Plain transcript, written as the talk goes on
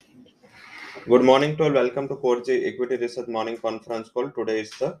Good morning to all. Welcome to 4G Equity Research Morning Conference Call. Today is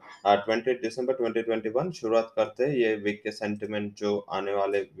the 20 दिसंबर 2021। शुरुआत करते हैं ये week के sentiment जो आने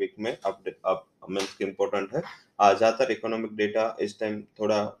वाले वीक में अपडेट अप मींस की इम्पोर्टेंट है। ज़्यादातर इकोनॉमिक डेटा इस टाइम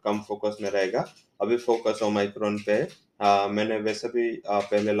थोड़ा कम फोकस में रहेगा। अभी फोकस ओमाइक्रोन पे है। मैंने वैसे भी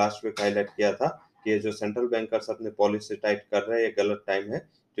पहले लास्ट वीक हाईलाइट किया था कि ये जो सेंट्रल बैंकर्स अपनी पॉलिसी टाइट कर रहे हैं ये गलत टाइम है,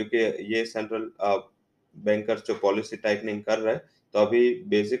 क्योंकि ये सेंट्रल बैंकर्स जो पॉलिसी टाइटनिंग कर रहे हैं तो अभी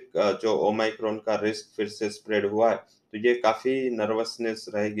बेसिक जो ओमाइक्रोन का रिस्क फिर से स्प्रेड हुआ है, तो ये काफी नर्वसनेस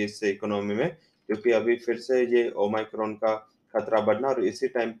रहेगी इससे इकोनॉमी में, क्योंकि अभी फिर से ये ओमाइक्रोन का खतरा बढ़ना और इसी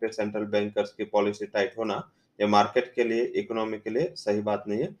टाइम पे सेंट्रल बैंकर्स की पॉलिसी टाइट होना, ये मार्केट के लिए इकोनॉमी के लिए सही बात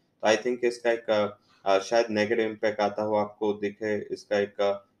नहीं है। तो आई थिंक इसका एक शायद नेगेटिव इम्पैक्ट आता हुआ आपको दिखे, इसका एक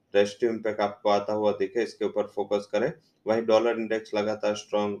पॉजिटिव इम्पैक्ट आपको आता हुआ दिखे, इसके ऊपर फोकस करें। वहीं डॉलर इंडेक्स लगातार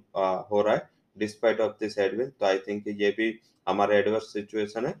स्ट्रांग हो रहा है डिस्पाइट ऑफ दिस हेडविंड, तो आई थिंक ये भी हमारे एडवर्स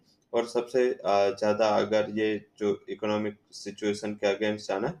सिचुएशन है। और सबसे ज़्यादा अगर ये जो इकोनॉमिक सिचुएशन के अगेंस्ट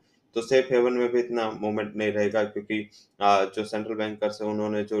जाना है, तो सेफ हेवन में भी इतना मूवमेंट नहीं रहेगा, क्योंकि जो सेंट्रल बैंकर्स है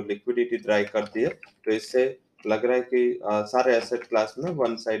उन्होंने जो लिक्विडिटी ड्राई कर दी है, तो इससे लग रहा है कि सारे एसेट क्लास में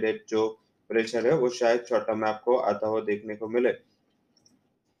वन साइडेड जो प्रेशर है वो शायद शॉर्ट टर्म में आपको आता हुआ देखने को मिले।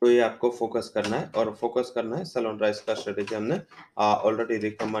 तो ये आपको फोकस करना है और फोकस करना है सेल ऑन राइज का स्ट्रेटेजी हमने ऑलरेडी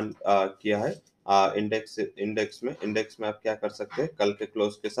रिकमेंड किया है। इंडेक्स में आप क्या कर सकते हैं, कल के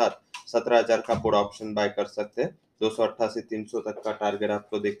क्लोज के साथ 17,000 का पुट ऑप्शन बाय कर सकते हैं। 288-300 तक का टारगेट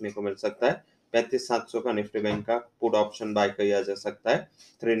आपको देखने को मिल सकता है। 35,700 का निफ्टी बैंक का पुट ऑप्शन बाय किया जा सकता है।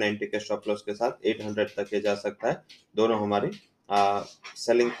 390 के स्टॉप लॉस के साथ 800 तक ये जा सकता है। दोनों हमारी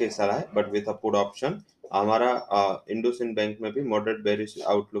सेलिंग की सलाह है, but with a put option. हमारा इंडोसिंड बैंक में भी मॉडरेट बेरिश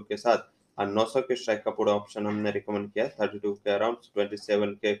आउटलुक के साथ 900 के स्ट्राइक का पूरा ऑप्शन हमने रिकमेंड किया है। 32 के अराउंड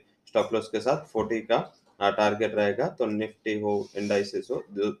 27 के स्टॉप लॉस के साथ 40 का टारगेट रहेगा। तो निफ्टी हो, इंडाइसिस हो,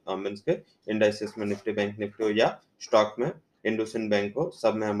 मीन्स के इंडाइसिस में निफ्टी बैंक निफ्टी हो या स्टॉक में इंडोसिंड बैंक हो,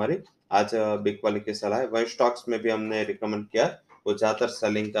 सब में हमारी आज बिग वाली की सलाह है। वही स्टॉक्स में भी हमने रिकमेंड किया है, वो ज्यादातर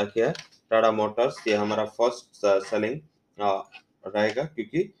सेलिंग का किया है। टाटा मोटर्स ये हमारा फर्स्ट सेलिंग रहेगा,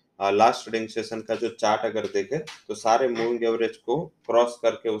 क्योंकि लास्ट ट्रेडिंग सेशन का जो चार्ट अगर देखें तो सारे मूविंग एवरेज को क्रॉस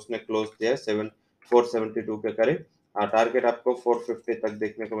करके उसने क्लोज दिया है 472 के करीब। टारगेट आपको 450 तक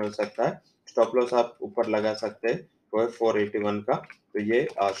देखने को मिल सकता है। स्टॉप लॉस आप ऊपर लगा सकते हैं, वो है 481 का। तो ये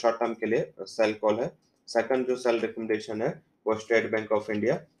शॉर्ट टर्म के लिए सेल कॉल है। सेकंड जो सेल रिकमेंडेशन है वो स्टेट बैंक ऑफ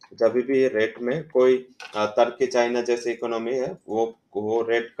इंडिया। जब भी रेट में कोई तुर्की चाइना जैसी इकोनॉमी है वो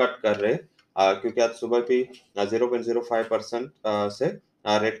रेट कट कर रहे हैं, क्योंकि आज सुबह भी 0.05% से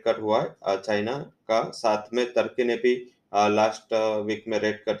रेट कट हुआ है चाइना का। साथ में तुर्की ने भी लास्ट वीक में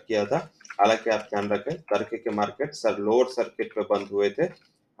रेट कट किया था। हालांकि आप ध्यान रखें, तुर्की के मार्केट सर लोअर सर्किट पे बंद हुए थे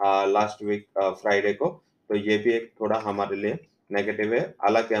लास्ट वीक फ्राइडे को, तो ये भी एक थोड़ा हमारे लिए नेगेटिव है।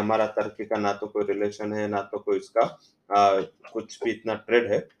 हालांकि हमारा तुर्की का ना तो कोई रिलेशन है ना तो कोई इसका कुछ भी इतना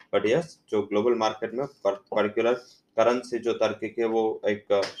ट्रेड है, बट यस जो ग्लोबल मार्केट में पर्टिकुलर करेंसी जो तुर्की के वो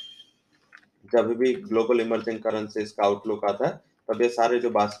एक जब भी ग्लोबल इमर्जिंग करेंसीज का आउटलुक आता है, तब ये सारे जो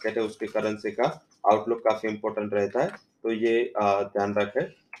बास्केट है उसकी करेंसी का आउटलुक काफी इंपॉर्टेंट रहता है, तो ये ध्यान रखें।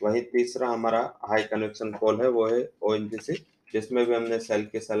 वही तीसरा हमारा हाई कन्विक्शन कॉल है, वो है ओएनजीसी, जिसमें भी हमने सेल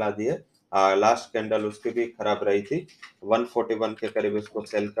की सलाह दी है। लास्ट कैंडल उसकी भी खराब रही थी, 141 के करीब इसको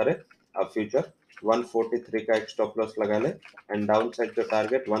सेल करें। फ्यूचर 143 का एक स्टॉप लॉस लगा ले एंड डाउन साइड जो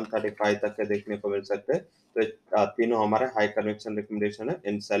टारगेट 135 तक के देखने को मिल सकते हैं। तो तीनों हमारे हाई कन्विक्शन रिकमेंडेशन है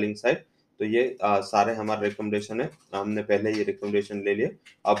इन सेलिंग साइड। तो ये सारे हमारे रिकमेंडेशन है, हमने पहले ही रिकमेंडेशन ले लिए।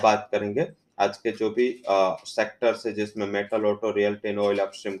 अब बात करेंगे आज के जो भी सेक्टर्स है, जिसमें metal, auto, realty, oil,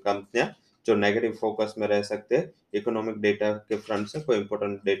 upstream कंपनियां जो नेगेटिव फोकस में रह सकते हैं इकोनॉमिक डेटा के फ्रंट से, कोई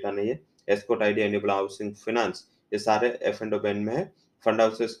इंपॉर्टेंट डेटा नहीं है। Escorts, Idea, enable housing finance ये सारे एफ एंड ओ बैंड में है। फंड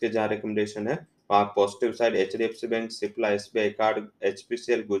हाउसेस के जहाँ रिकमेंडेशन है वहाँ positive side HDFC bank, Cipla, SBI card,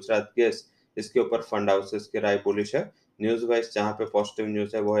 HPCL, Gujarat gas, इसके ऊपर फंड हाउसेस की राय बुलिश है। न्यूज वाइज जहाँ पे पॉजिटिव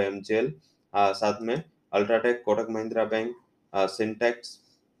न्यूज है वो है एमजेल, साथ में UltraTech, Kotak Mahindra bank, Sintex,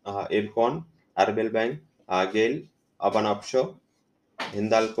 Ircon, RBL bank, GAIL, Aban offshore,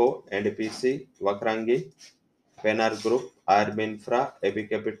 Hindalco, NDPC, Vakrangee, Penar group, RB infra, AB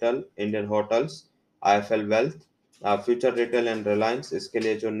capital, Indian hotels, IFL wealth, future retail and Reliance, इसके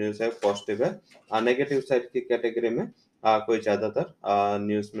लिए जो न्यूज है पॉजिटिव है। नेगेटिव साइड की कैटेगरी में कोई ज्यादातर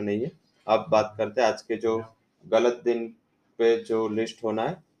न्यूज में नहीं है। अब बात करते हैं आज के जो गलत दिन पे जो लिस्ट होना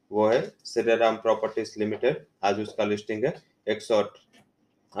है, वो है श्री राम प्रॉपर्टीज लिमिटेड। आज उसका लिस्टिंग है,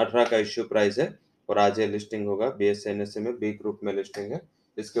 118 का इश्यू प्राइस है और आज ये लिस्टिंग होगा बीएसएनएससी में, बी ग्रुप में लिस्टिंग है।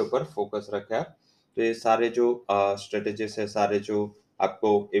 इसके ऊपर फोकस रखा है। तो ये सारे जो स्ट्रेटेजीज है, सारे जो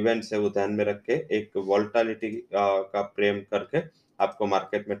आपको इवेंट्स है वो ध्यान में रख के एक वॉल्टालिटी का प्रेम करके आपको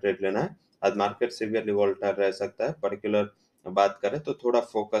मार्केट में ट्रेड लेना है। आज मार्केट सीवियरली वोलेटाइल रह सकता है। पर्टिकुलर बात करें तो थोड़ा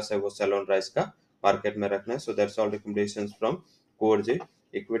फोकस है वो सेल ऑन राइज का मार्केट में रखना है। So that's all recommendations from कोरजी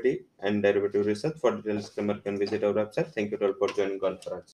Equity and Derivative Research. For detailed disclaimer, can visit our website. Thank you all for joining conference.